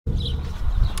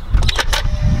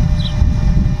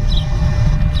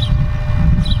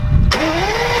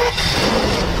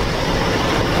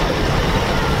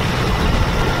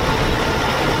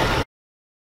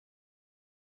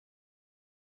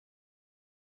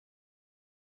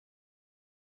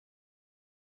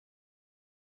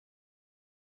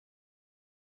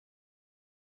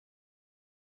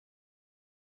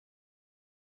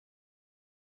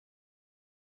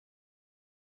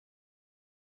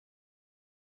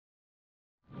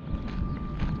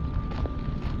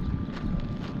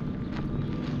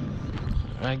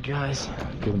Alright guys,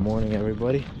 good morning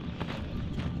everybody.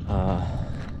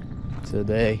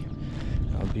 Today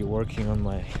I'll be working on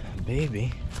my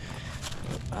baby.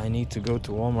 I need to go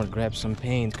to Walmart, grab some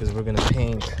paint because we're gonna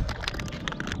paint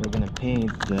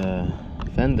the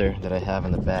fender that I have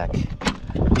in the back.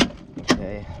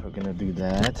 Okay, we're gonna do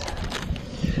that.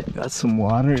 Got some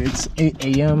water. It's 8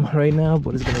 a.m. right now,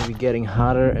 but it's gonna be getting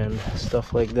hotter and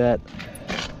stuff like that.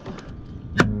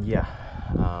 And yeah,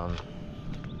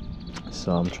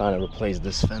 so I'm trying to replace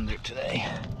this fender today.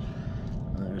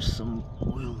 There's some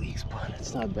oil leaks, but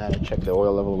it's not bad. I checked, the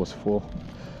oil level was full.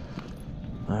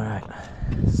 Alright,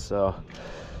 so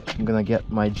I'm gonna get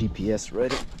my GPS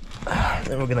ready.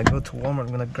 Then we're gonna go to Walmart, I'm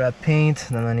gonna grab paint,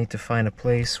 then I need to find a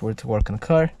place where to work on the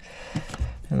car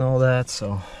and all that,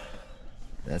 so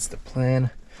that's the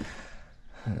plan.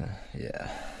 Yeah,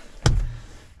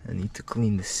 I need to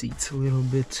clean the seats a little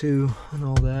bit too and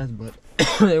all that, but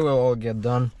they will all get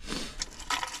done.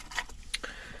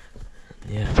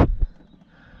 Yeah.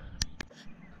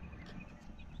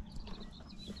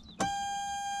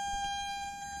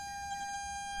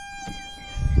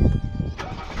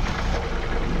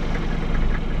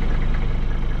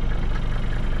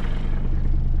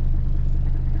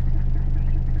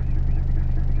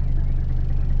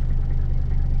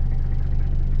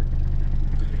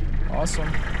 Awesome.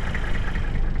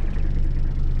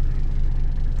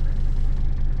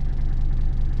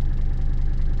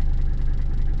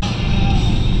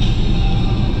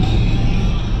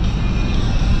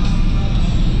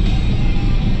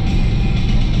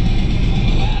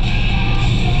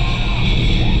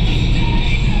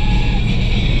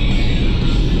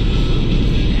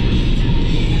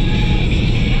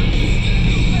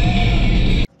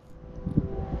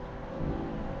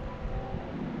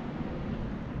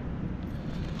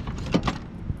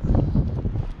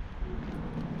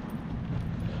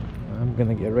 I'm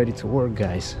gonna get ready to work,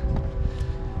 guys.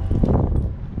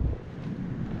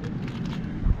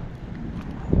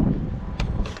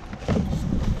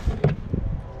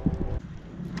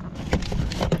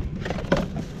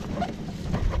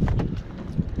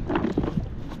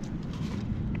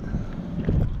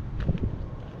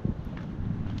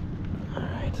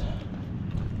 Alright,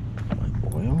 my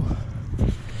oil,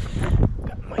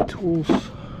 got my tools.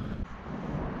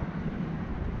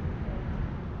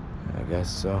 I guess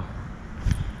so.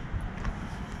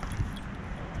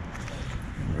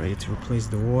 Ready to replace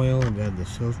the oil, got the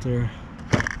filter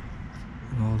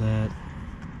and all that.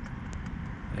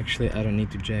 Actually, I don't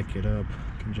need to jack it up,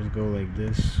 I can just go like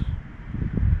this.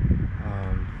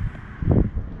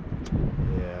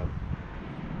 Yeah,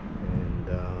 and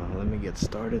let me get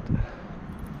started.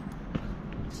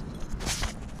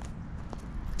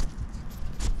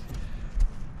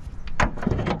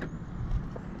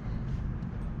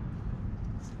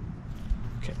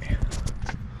 Okay,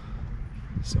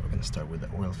 so we're gonna start with the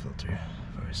oil filter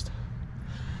first.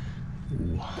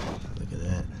 Ooh, look at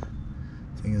that.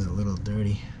 Thing is a little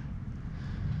dirty.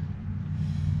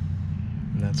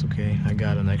 And that's okay. I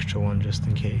got an extra one just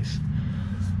in case.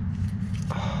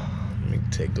 Let me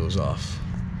take those off.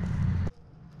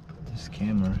 Put this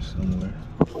camera somewhere.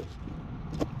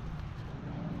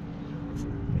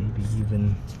 Maybe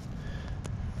even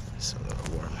it's a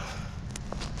little warm.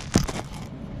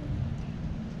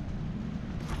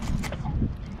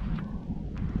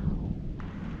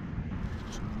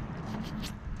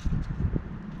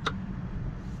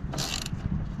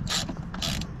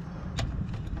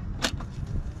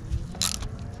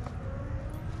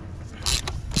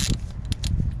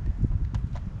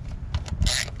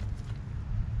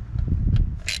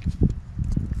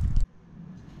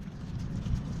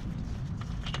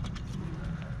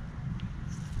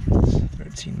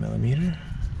 Millimeter.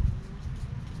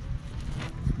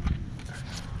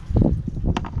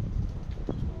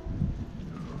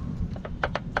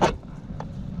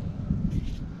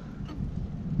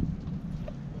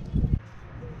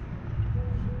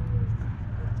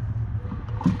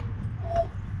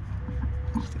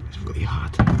 This thing is really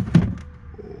hot.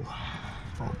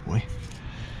 Oh boy.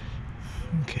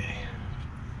 Okay.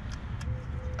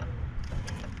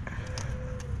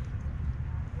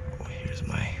 Here's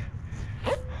my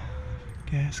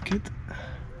gasket.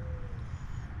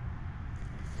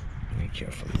 Be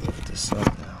careful to lift this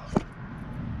up now.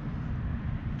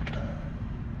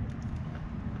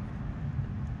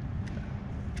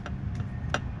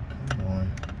 Come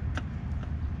on.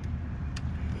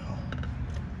 There we go.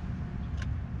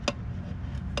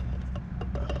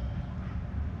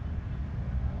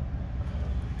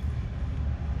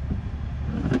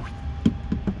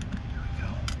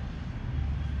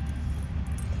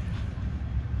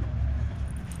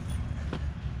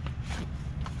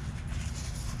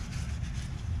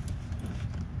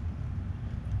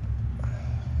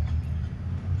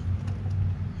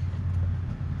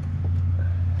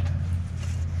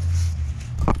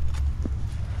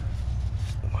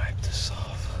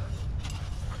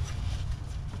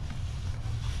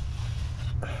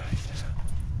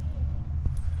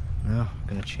 Now I'm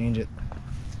gonna change it.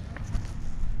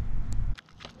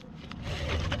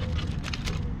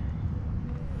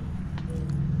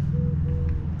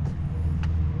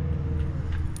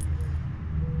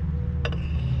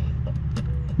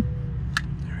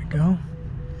 There we go.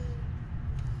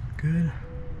 Good.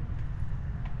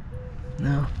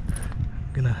 Now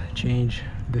I'm gonna change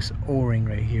this O-ring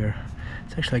right here.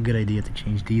 It's actually a good idea to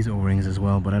change these O-rings as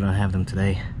well, but I don't have them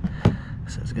today,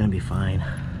 so it's gonna be fine.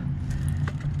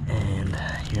 And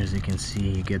here, as you can see,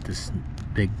 you get this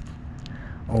big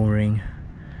O-ring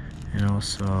and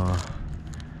also a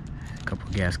couple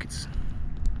of gaskets.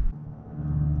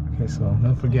 Okay, so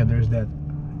don't forget there's that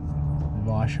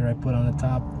washer I put on the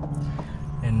top,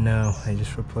 and now I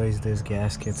just replaced this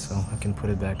gasket so I can put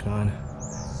it back on.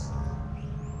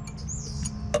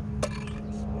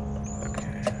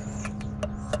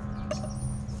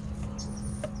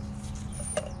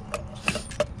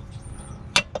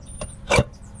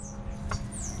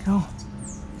 Go.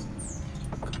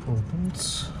 Couple of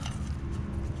bolts.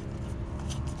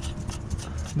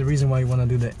 The reason why you want to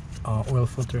do the oil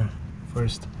filter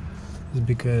first is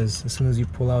because as soon as you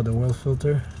pull out the oil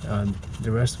filter,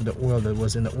 the rest of the oil that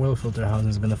was in the oil filter housing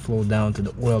is going to flow down to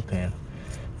the oil pan.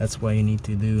 That's why you need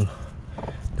to do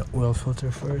the oil filter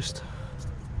first.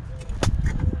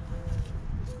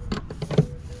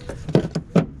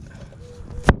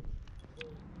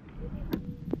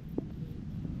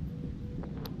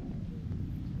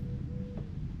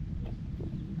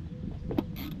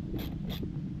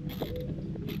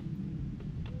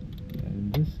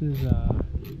 This is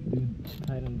you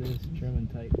tighten this German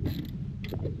tight.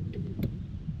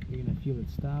 You're gonna feel it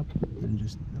stop, and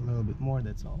just a little bit more.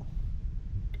 That's all.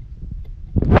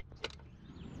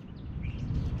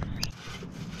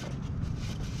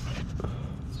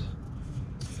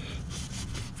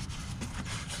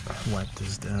 Wipe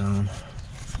this down.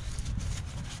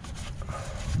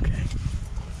 Okay.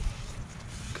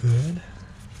 Good.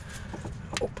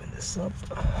 Open this up.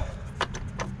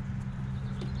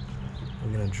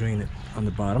 We're gonna drain it on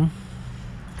the bottom.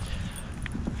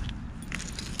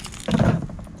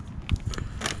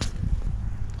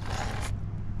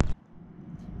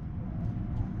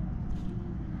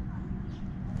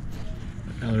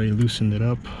 I already loosened it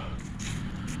up.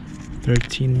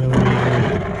 13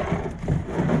 millimeter.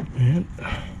 And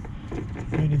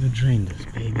ready to drain this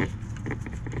baby.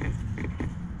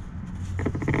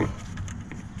 There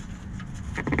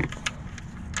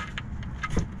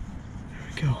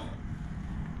we go.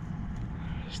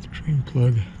 There's the drain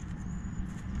plug.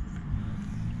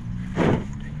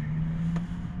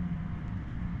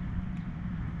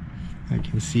 I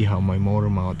can see how my motor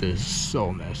mount is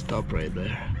so messed up right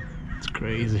there. It's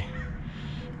crazy.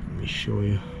 Let me show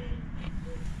you.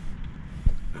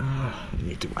 I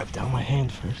need to wipe down my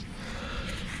hand first.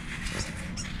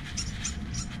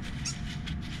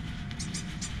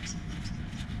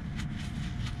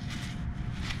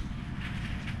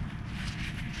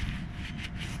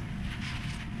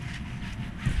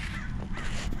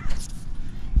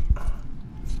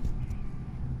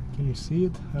 Can you see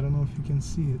it? I don't know if you can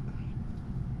see it,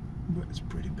 but it's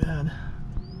pretty bad.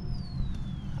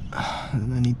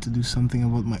 And I need to do something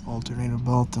about my alternator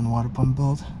belt and water pump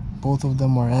belt. Both of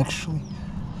them are actually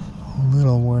a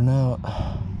little worn out.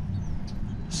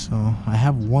 So I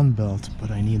have one belt, but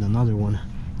I need another one.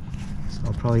 So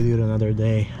I'll probably do it another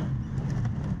day.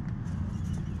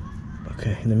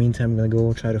 Okay, in the meantime, I'm gonna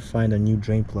go try to find a new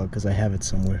drain plug because I have it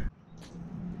somewhere.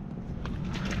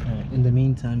 In the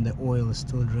meantime, the oil is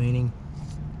still draining.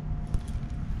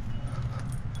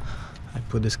 I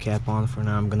put this cap on for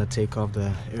now. I'm gonna take off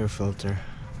the air filter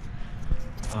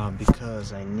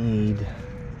because I need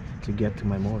to get to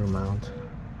my motor mount,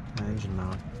 my engine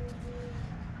mount.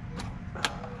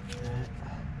 There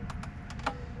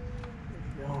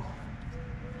we go.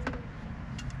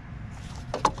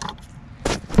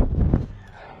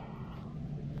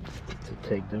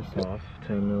 take this off,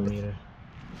 10mm.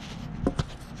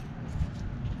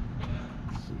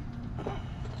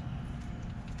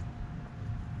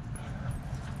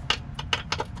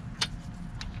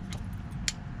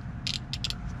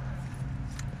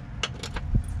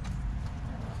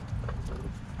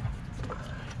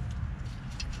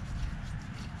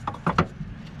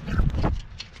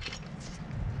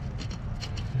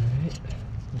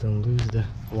 Don't lose the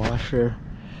washer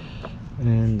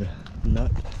and the nut.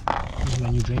 This is my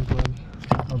new drain plug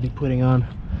I'll be putting on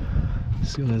as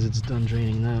soon as it's done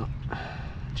draining now.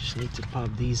 Just need to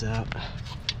pop these out.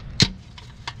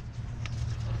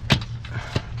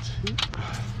 2,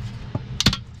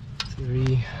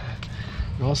 3.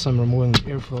 And also I'm removing the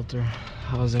air filter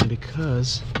housing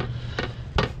because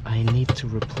I need to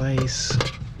replace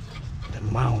the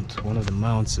mount. One of the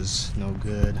mounts is no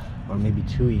good, or maybe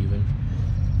 2 even.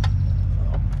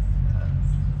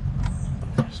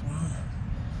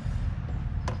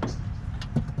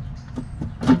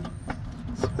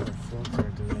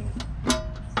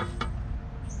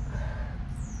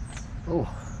 Oh.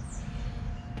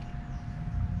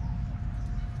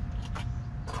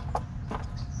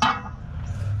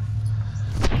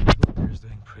 Filter's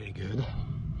doing pretty good.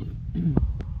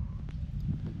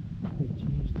 I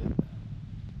changed it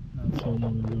not so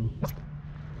long ago.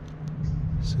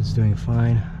 So it's doing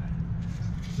fine.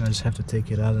 Now I just have to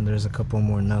take it out, and there's a couple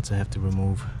more nuts I have to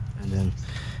remove. And then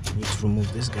I need to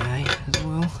remove this guy as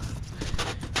well.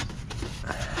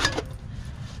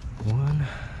 One.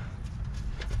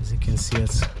 As you can see,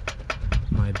 it's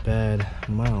my bad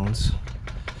mounts.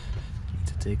 I need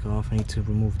to take off. I need to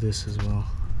remove this as well.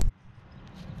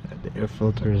 The air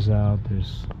filter is out.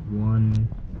 There's 1,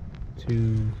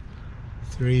 2,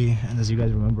 3, and as you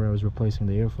guys remember, I was replacing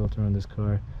the air filter on this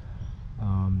car,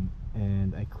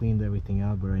 and I cleaned everything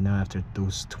out. But right now, after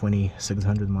those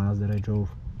 2,600 miles that I drove,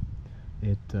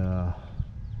 there's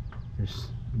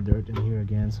dirt in here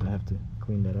again, so I have to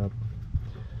clean that up.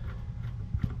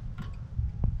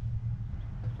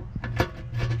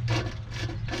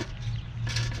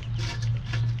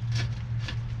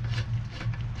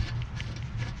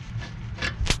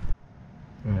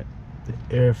 Alright, the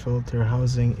air filter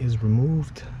housing is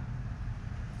removed.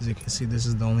 As you can see, this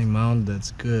is the only mount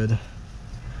that's good.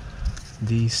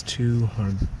 These 2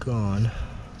 are gone.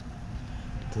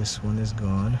 This one is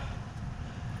gone.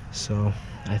 So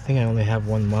I think I only have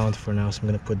 1 mount for now, so I'm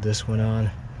gonna put this one on.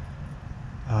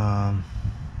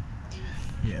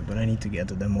 Yeah, but I need to get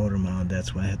to the motor mount.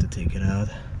 That's why I had to take it out.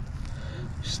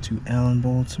 There's 2 Allen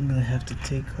bolts I'm gonna have to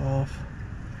take off.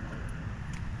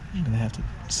 I'm gonna have to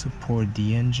support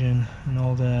the engine and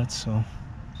all that, so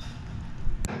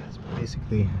it's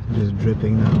basically just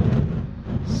dripping now.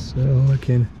 So I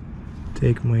can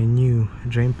take my new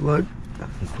drain plug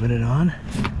and put it on.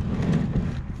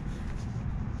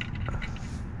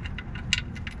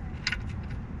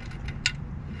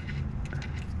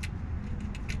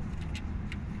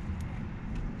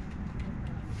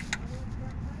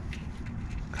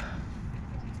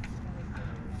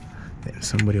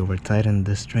 Somebody over tightened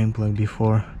this drain plug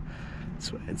before,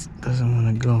 so it doesn't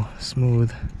want to go smooth.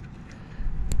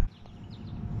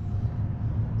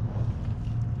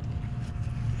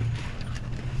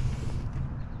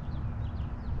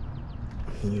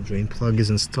 The new drain plug is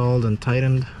installed and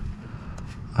tightened.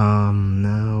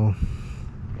 Now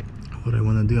what I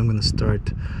want to do, I'm going to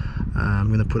start, I'm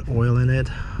going to put oil in it.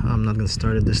 I'm not going to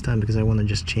start it this time because I want to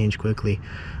just change quickly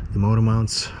the motor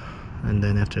mounts, and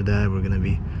then after that we're going to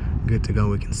be good to go.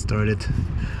 We can start it.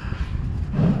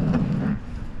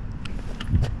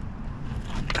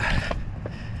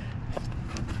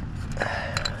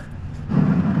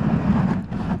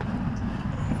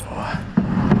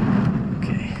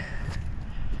 Okay.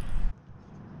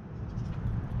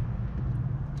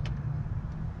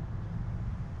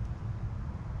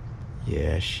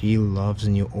 Yeah, she loves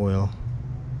new oil.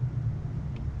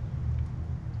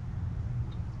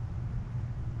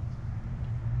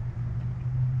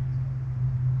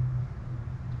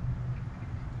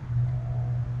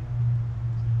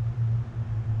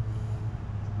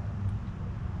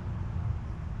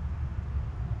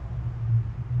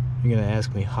 You're gonna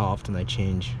ask me how often I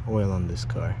change oil on this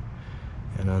car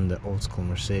and on the old school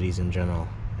Mercedes in general.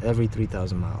 Every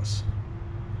 3,000 miles.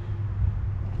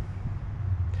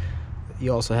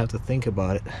 You also have to think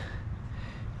about it.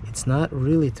 It's not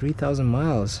really 3,000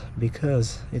 miles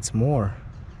because it's more.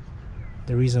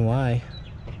 The reason why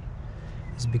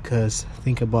is because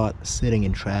think about sitting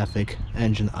in traffic,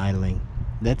 engine idling.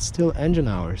 That's still engine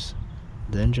hours.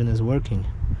 The engine is working.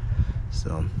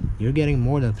 So you're getting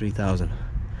more than 3,000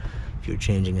 if you're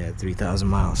changing it at 3,000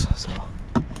 miles. So,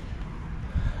 all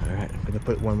right, I'm gonna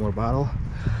put 1 more bottle.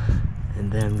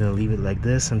 and then I'm gonna leave it like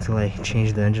this until I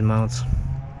change the engine mounts,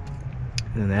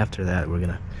 and then after that we're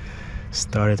gonna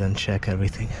start it and check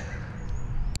everything.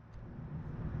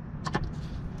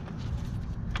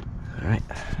 All right,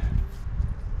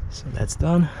 so that's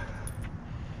done.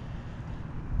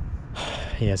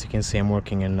 Yeah, as you can see, I'm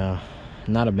working in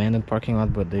not abandoned parking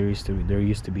lot, but there used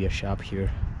to be a shop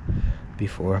here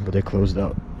before, but they closed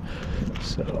out.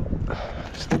 So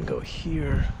just gonna go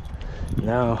here.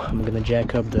 Now I'm gonna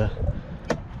jack up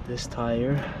this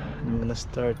tire. I'm gonna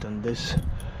start on this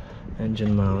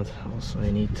engine mount. Also,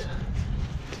 I need to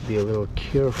be a little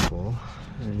careful.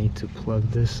 I need to plug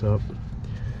this up.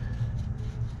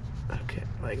 Okay,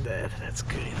 like that. That's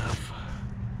good enough.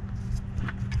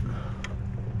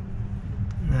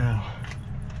 Now,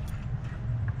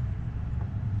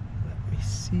 let me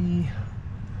see.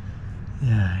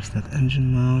 Yeah, it's that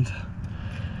engine mount.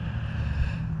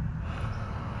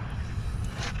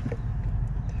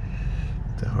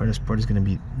 The hardest part is going to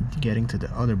be getting to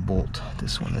the other bolt.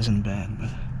 This one isn't bad, but...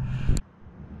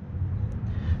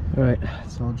 Alright,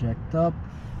 it's all jacked up.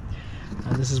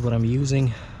 Now this is what I'm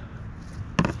using.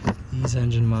 These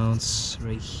engine mounts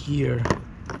right here.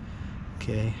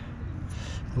 Okay.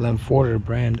 Lamforter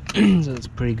brand, so it's a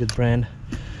pretty good brand.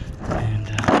 And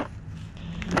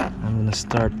I'm gonna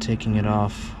start taking it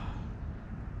off.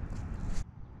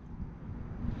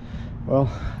 Well,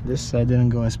 this side didn't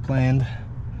go as planned.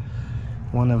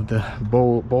 One of the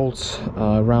bolts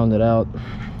rounded out,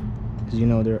 because you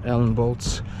know they're Allen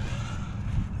bolts.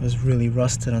 It was really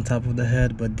rusted on top of the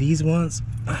head, but these ones,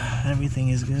 everything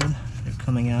is good. They're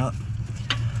coming out.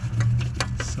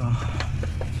 So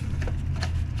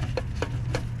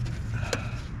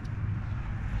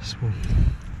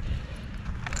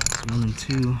one and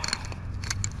two,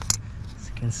 as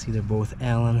you can see, they're both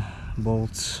Allen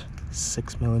bolts,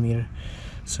 6mm.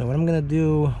 So what I'm gonna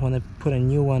do when I put a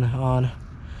new one on,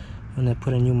 when I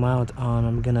put a new mount on,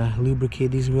 I'm gonna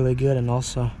lubricate these really good and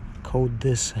also coat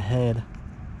this head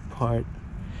part,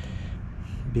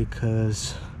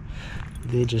 because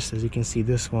they just, as you can see,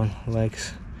 this one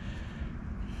likes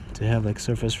to have like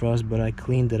surface rust, but I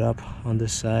cleaned it up on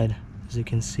this side, as you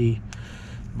can see,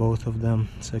 both of them,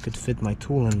 so I could fit my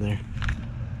tool in there.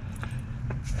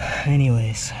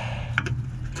 Anyways,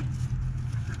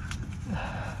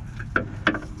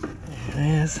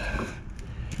 there is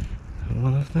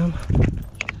one of them.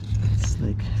 It's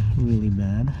like really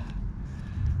bad.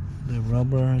 The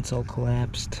rubber, it's all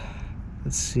collapsed.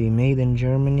 Let's see, made in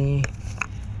Germany.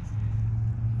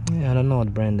 Yeah, I don't know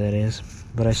what brand that is,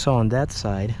 but I saw on that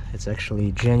side it's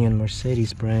actually genuine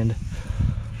Mercedes brand.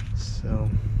 So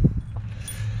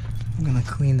I'm gonna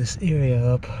clean this area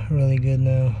up really good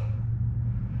now,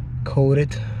 coat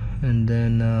it, and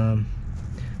then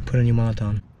put a new mount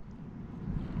on.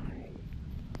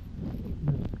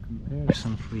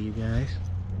 Comparison for you guys.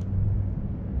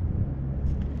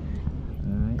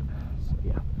 Alright, so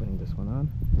yeah, putting this one on.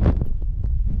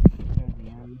 There's the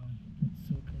ammo, put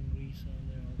silicone grease on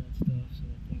there, all that stuff, so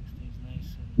the thing stays nice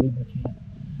and lubricated.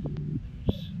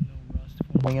 There's no rust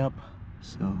forming up,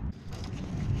 so.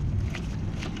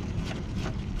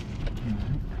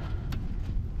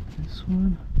 This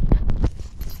one,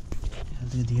 I'll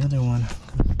do the other one.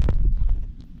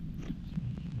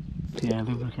 Yeah,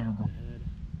 lubricate the head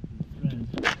and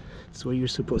the threads. That's what you're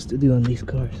supposed to do on these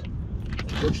cars.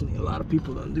 Unfortunately, a lot of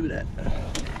people don't do that.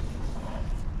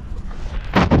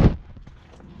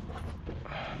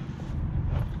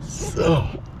 So,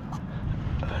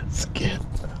 let's get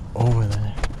over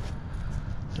there.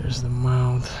 There's the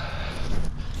mount.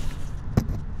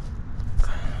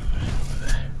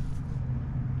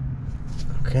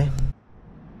 Okay.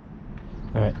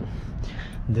 Alright.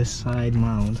 This side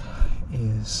mount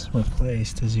is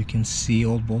replaced, as you can see,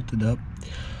 all bolted up.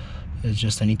 It's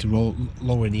just I need to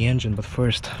lower the engine, but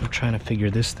first I'm trying to figure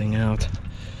this thing out.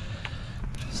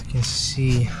 As you can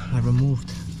see, I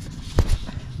removed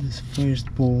this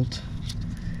first bolt.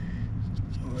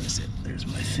 Where is it? There's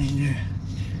my finger.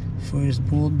 First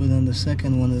bolt, but then the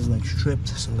second one is like stripped,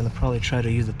 so I'm gonna probably try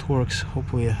to use the Torx.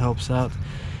 Hopefully it helps out.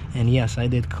 And yes, I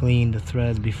did clean the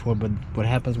threads before, but what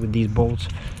happens with these bolts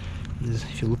is,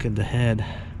 if you look at the head,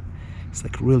 it's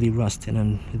like really rusted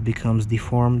and it becomes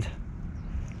deformed.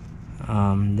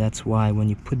 That's why when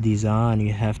you put these on,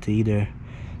 you have to either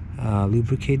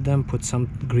lubricate them, put some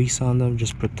grease on them,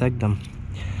 just protect them.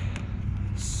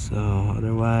 So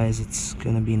otherwise it's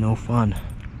gonna be no fun.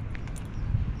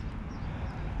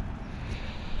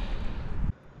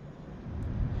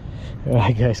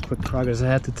 Alright guys, quick progress. I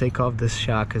had to take off this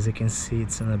shock. As you can see,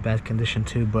 it's in a bad condition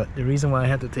too, but the reason why I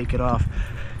had to take it off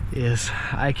is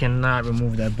I cannot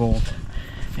remove that bolt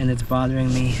and it's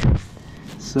bothering me.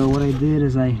 So what I did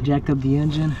is I jacked up the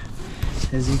engine.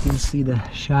 As you can see, the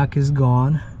shock is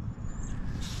gone.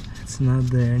 It's not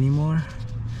there anymore.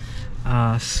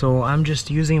 So I'm just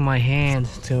using my hand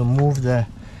to move the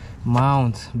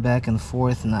mount back and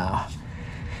forth now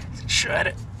to try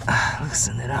to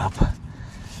loosen it up.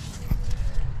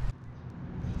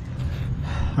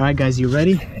 Alright guys, you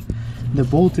ready? The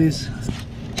bolt is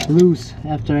loose.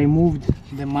 After I moved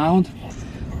the mount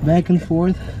back and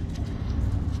forth,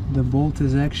 the bolt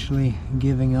is actually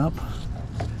giving up.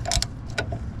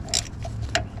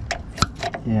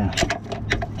 Yeah.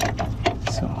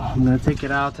 So I'm gonna take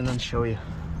it out and then show you.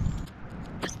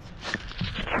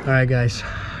 Alright guys,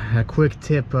 a quick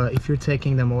tip, if you're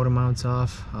taking the motor mounts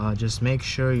off, just make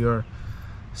sure your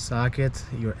socket,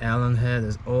 your Allen head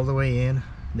is all the way in.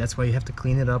 That's why you have to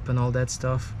clean it up and all that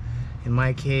stuff. In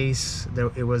my case,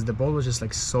 the bolt was just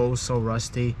like so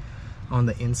rusty on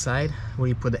the inside where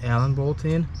you put the Allen bolt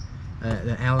in,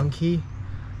 the Allen key.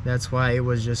 That's why it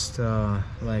was just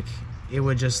like it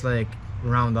would just like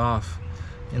round off,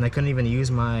 and I couldn't even use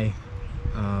my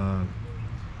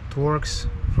Torx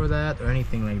for that or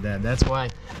anything like that. That's why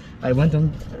I went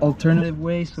an alternative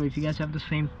way. So if you guys have the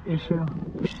same issue,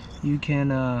 you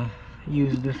can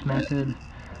use this method.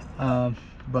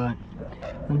 But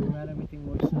I'm glad everything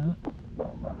works out.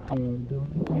 And the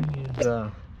only thing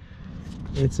is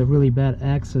it's a really bad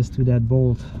access to that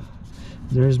bolt.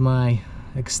 There's my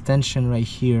extension right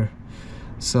here.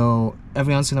 So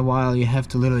every once in a while you have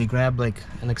to literally grab like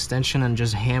an extension and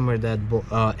just hammer that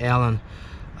Allen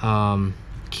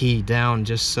key down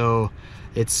just so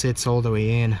it sits all the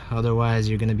way in. Otherwise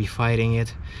you're gonna be fighting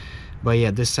it. But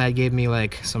yeah, this side gave me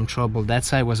like some trouble. That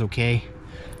side was okay.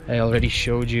 I already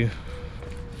showed you.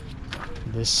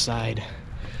 This side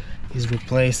is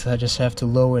replaced. I just have to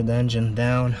lower the engine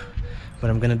down, but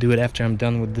I'm gonna do it after I'm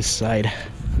done with this side.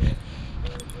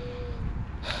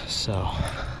 So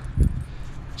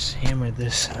just hammer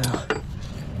this out.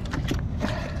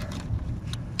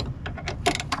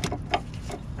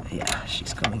 Yeah,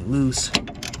 she's coming loose.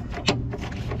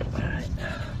 Alright,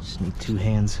 just need two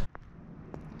hands.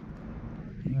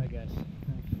 Alright guys,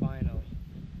 finally,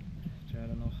 after I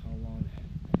don't know how long,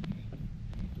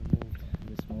 removed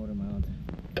this motor mount.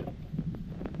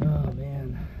 Oh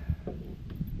man,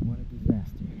 what a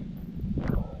disaster.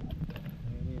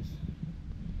 There it is.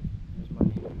 There's my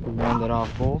rounded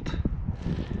off bolt.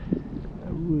 I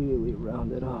really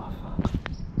rounded off.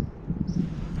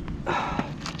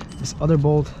 This other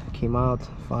bolt came out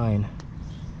fine.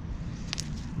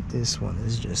 This one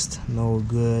is just no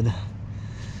good.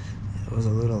 It was a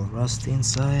little rusty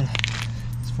inside.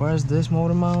 As far as this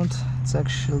motor mount, it's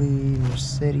actually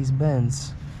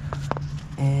Mercedes-Benz.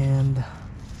 And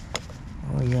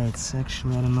oh yeah, it's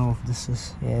actually, I don't know if this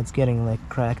is, yeah, it's getting like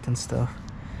cracked and stuff.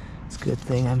 It's a good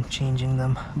thing I'm changing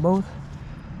them both.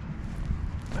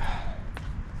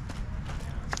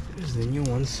 There's the new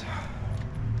ones.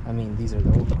 I mean, these are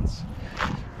the old ones.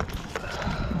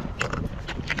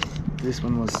 This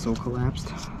one was so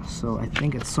collapsed, so I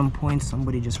think at some point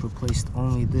somebody just replaced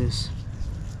only this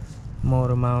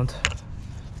motor mount.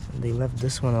 They left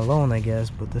this one alone, I guess,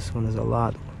 but this one is a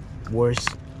lot worse.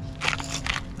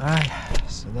 Alright,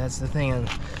 so that's the thing. And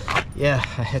yeah,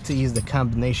 I had to use the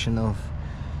combination of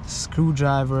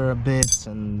screwdriver bits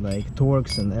and like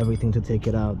Torx and everything to take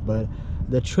it out. But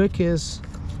the trick is,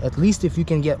 at least if you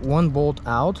can get one bolt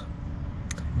out,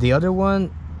 the other one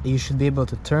you should be able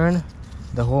to turn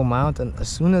the whole mount, and as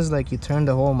soon as like you turn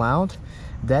the whole mount,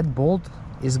 that bolt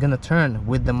is gonna turn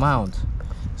with the mount.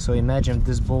 So imagine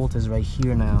this bolt is right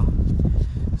here now.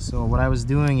 So what I was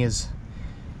doing is,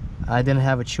 I didn't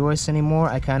have a choice anymore.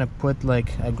 I kind of put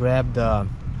like, I grabbed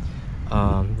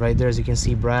right there, as you can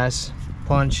see, brass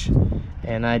punch,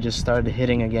 and I just started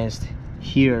hitting against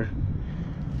here,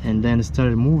 and then it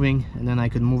started moving, and then I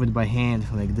could move it by hand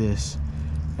like this.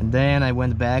 And then I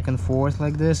went back and forth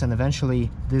like this, and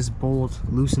eventually this bolt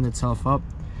loosened itself up,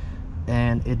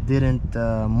 and it didn't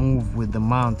move with the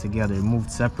mount together. It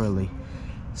moved separately.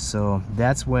 So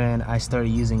that's when I started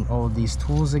using all these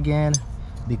tools again,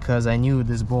 because I knew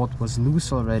this bolt was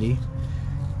loose already,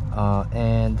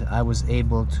 and I was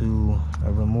able to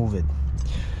remove it.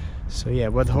 So yeah,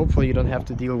 but hopefully you don't have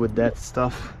to deal with that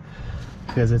stuff,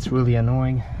 because it's really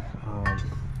annoying.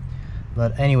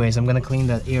 But anyways, I'm gonna clean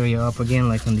that area up again,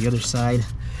 like on the other side,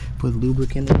 put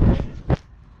lubricant in there,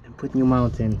 and put new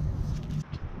mount in.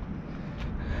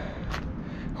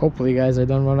 Hopefully guys, I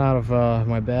don't run out of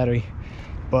my battery.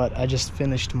 But I just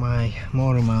finished my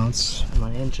motor mounts,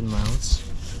 my engine mounts.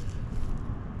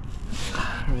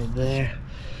 Right there,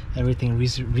 everything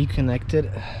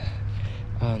reconnected.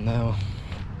 Now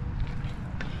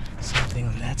something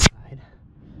on that side.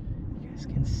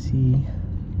 can see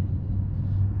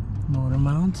motor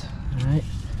mount. All right.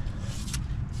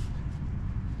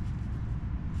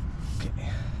 Okay.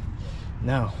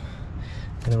 Now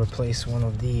I'm gonna replace one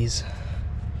of these.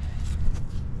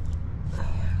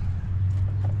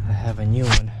 I have a new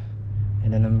one,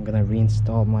 and then I'm gonna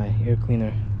reinstall my air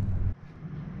cleaner.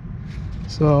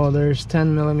 So there's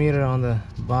 10mm on the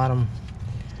bottom.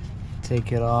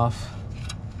 Take it off.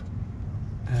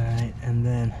 All right, and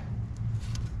then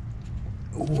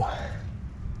ooh,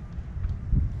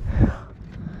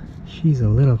 she's a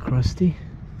little crusty.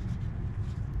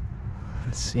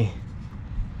 Let's see.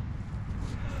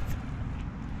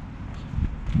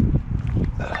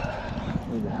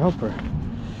 Need to help her.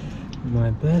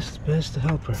 My best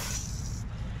helper.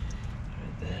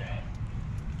 Right there.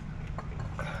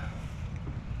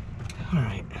 All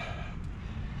right.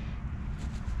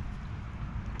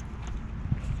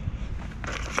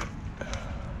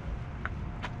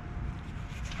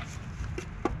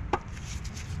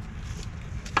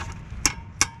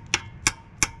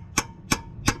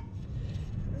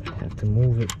 Have to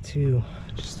move it too.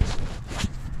 Just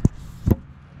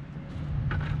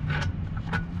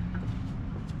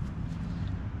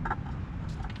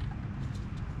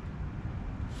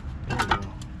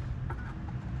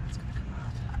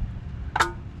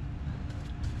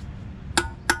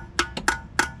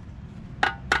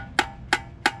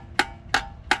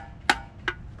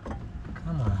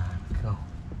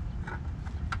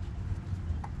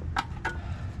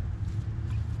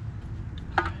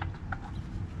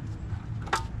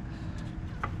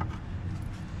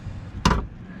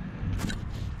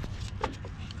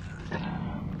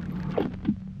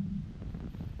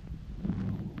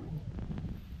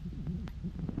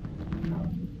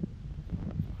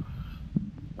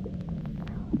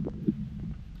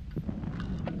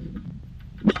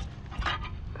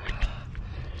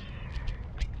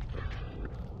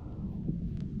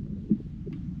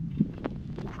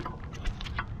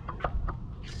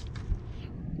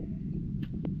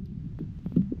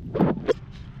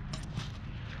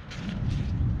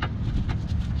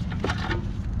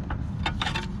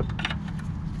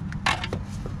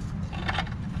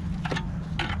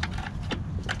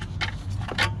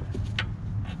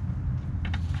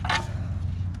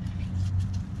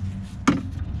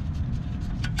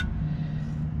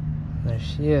there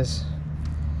she is.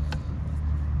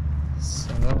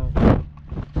 So now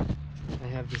I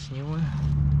have this new one.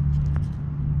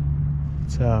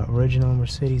 It's a original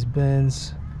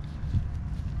Mercedes-Benz.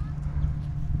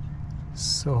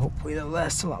 So hopefully that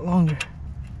lasts a lot longer.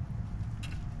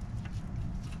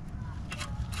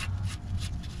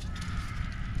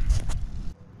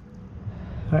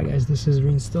 Alright guys, this is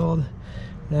reinstalled.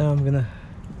 Now I'm gonna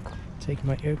take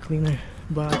my air cleaner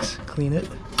box, clean it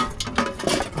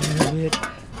a little bit.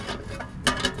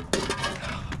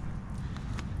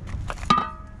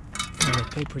 And the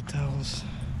paper towels.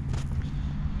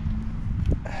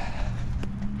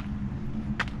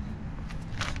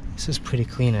 This is pretty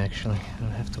clean actually. I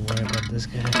don't have to worry about this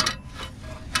guy.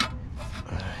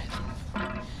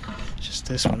 Alright. Just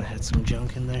this one had some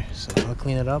junk in there, so I'll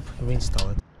clean it up and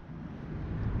reinstall it.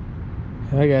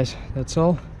 Alright guys, that's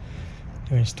all.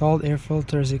 Our installed air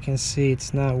filter, as you can see,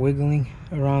 it's not wiggling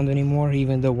around anymore,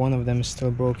 even though one of them is still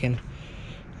broken.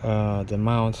 The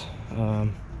mount.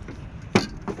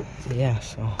 Yeah,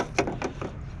 so I'm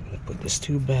gonna put this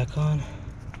tube back on.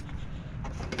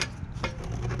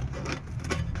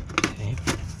 Okay,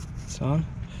 it's on.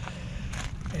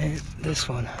 And this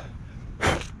one,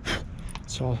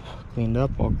 it's all cleaned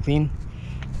up, all clean.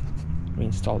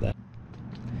 Reinstall that.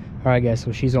 Alright guys,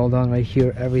 so she's all done right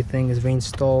here. Everything is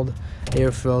reinstalled.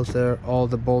 Air filter, all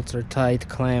the bolts are tight,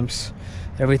 clamps,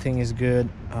 everything is good.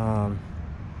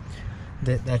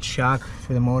 That shock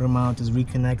for the motor mount is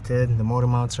reconnected. The motor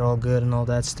mounts are all good and all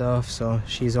that stuff. So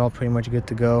she's all pretty much good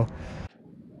to go.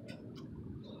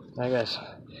 Alright guys,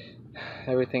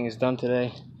 everything is done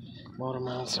today. Motor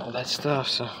mounts, all that stuff.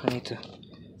 So I need to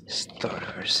start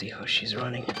her, see how she's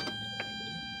running.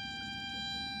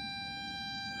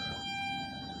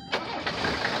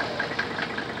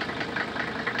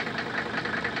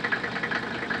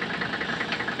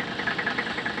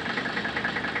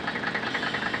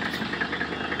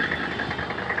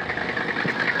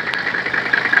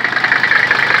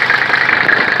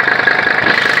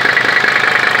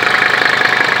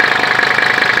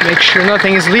 Make sure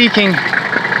nothing is leaking.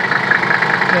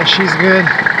 Yeah, she's good.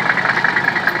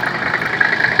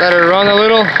 Let her run a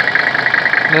little.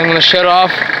 Then I'm gonna shut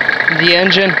off the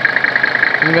engine.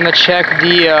 I'm gonna check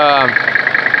the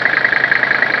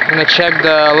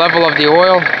level of the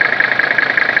oil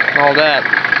and all that.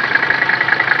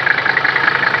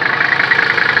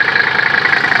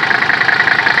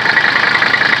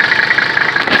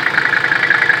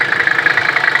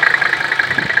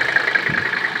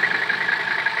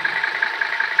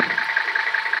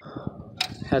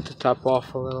 Had to top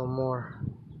off a little more.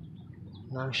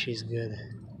 Now she's good.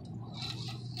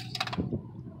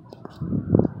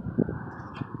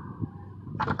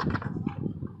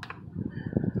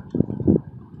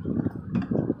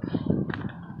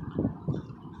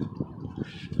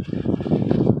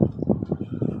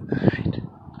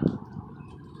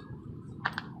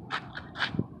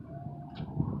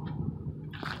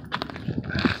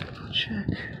 Check.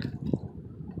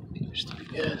 Appears to be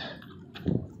good.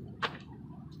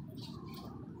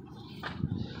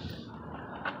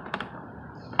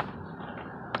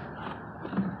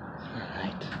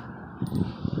 Alright.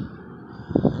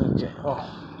 Okay. Oh,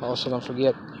 also don't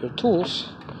forget your tools.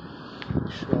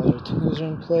 Make sure all your tools are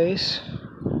in place.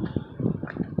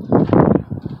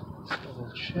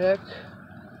 Double check.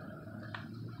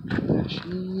 Yeah,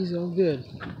 she's all good.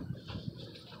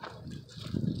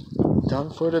 Done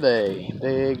for today.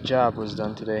 Big job was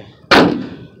done today.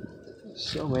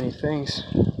 So many things.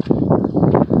 Yeah,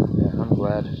 I'm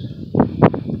glad.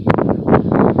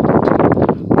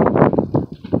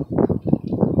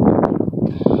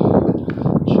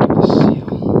 Check the seal.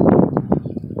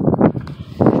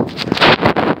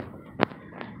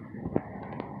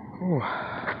 Ooh,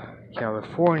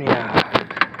 California.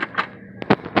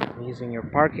 I'm using your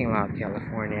parking lot,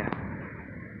 California,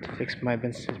 to fix my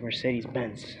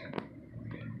Mercedes-Benz.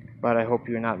 But I hope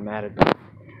you're not mad at me.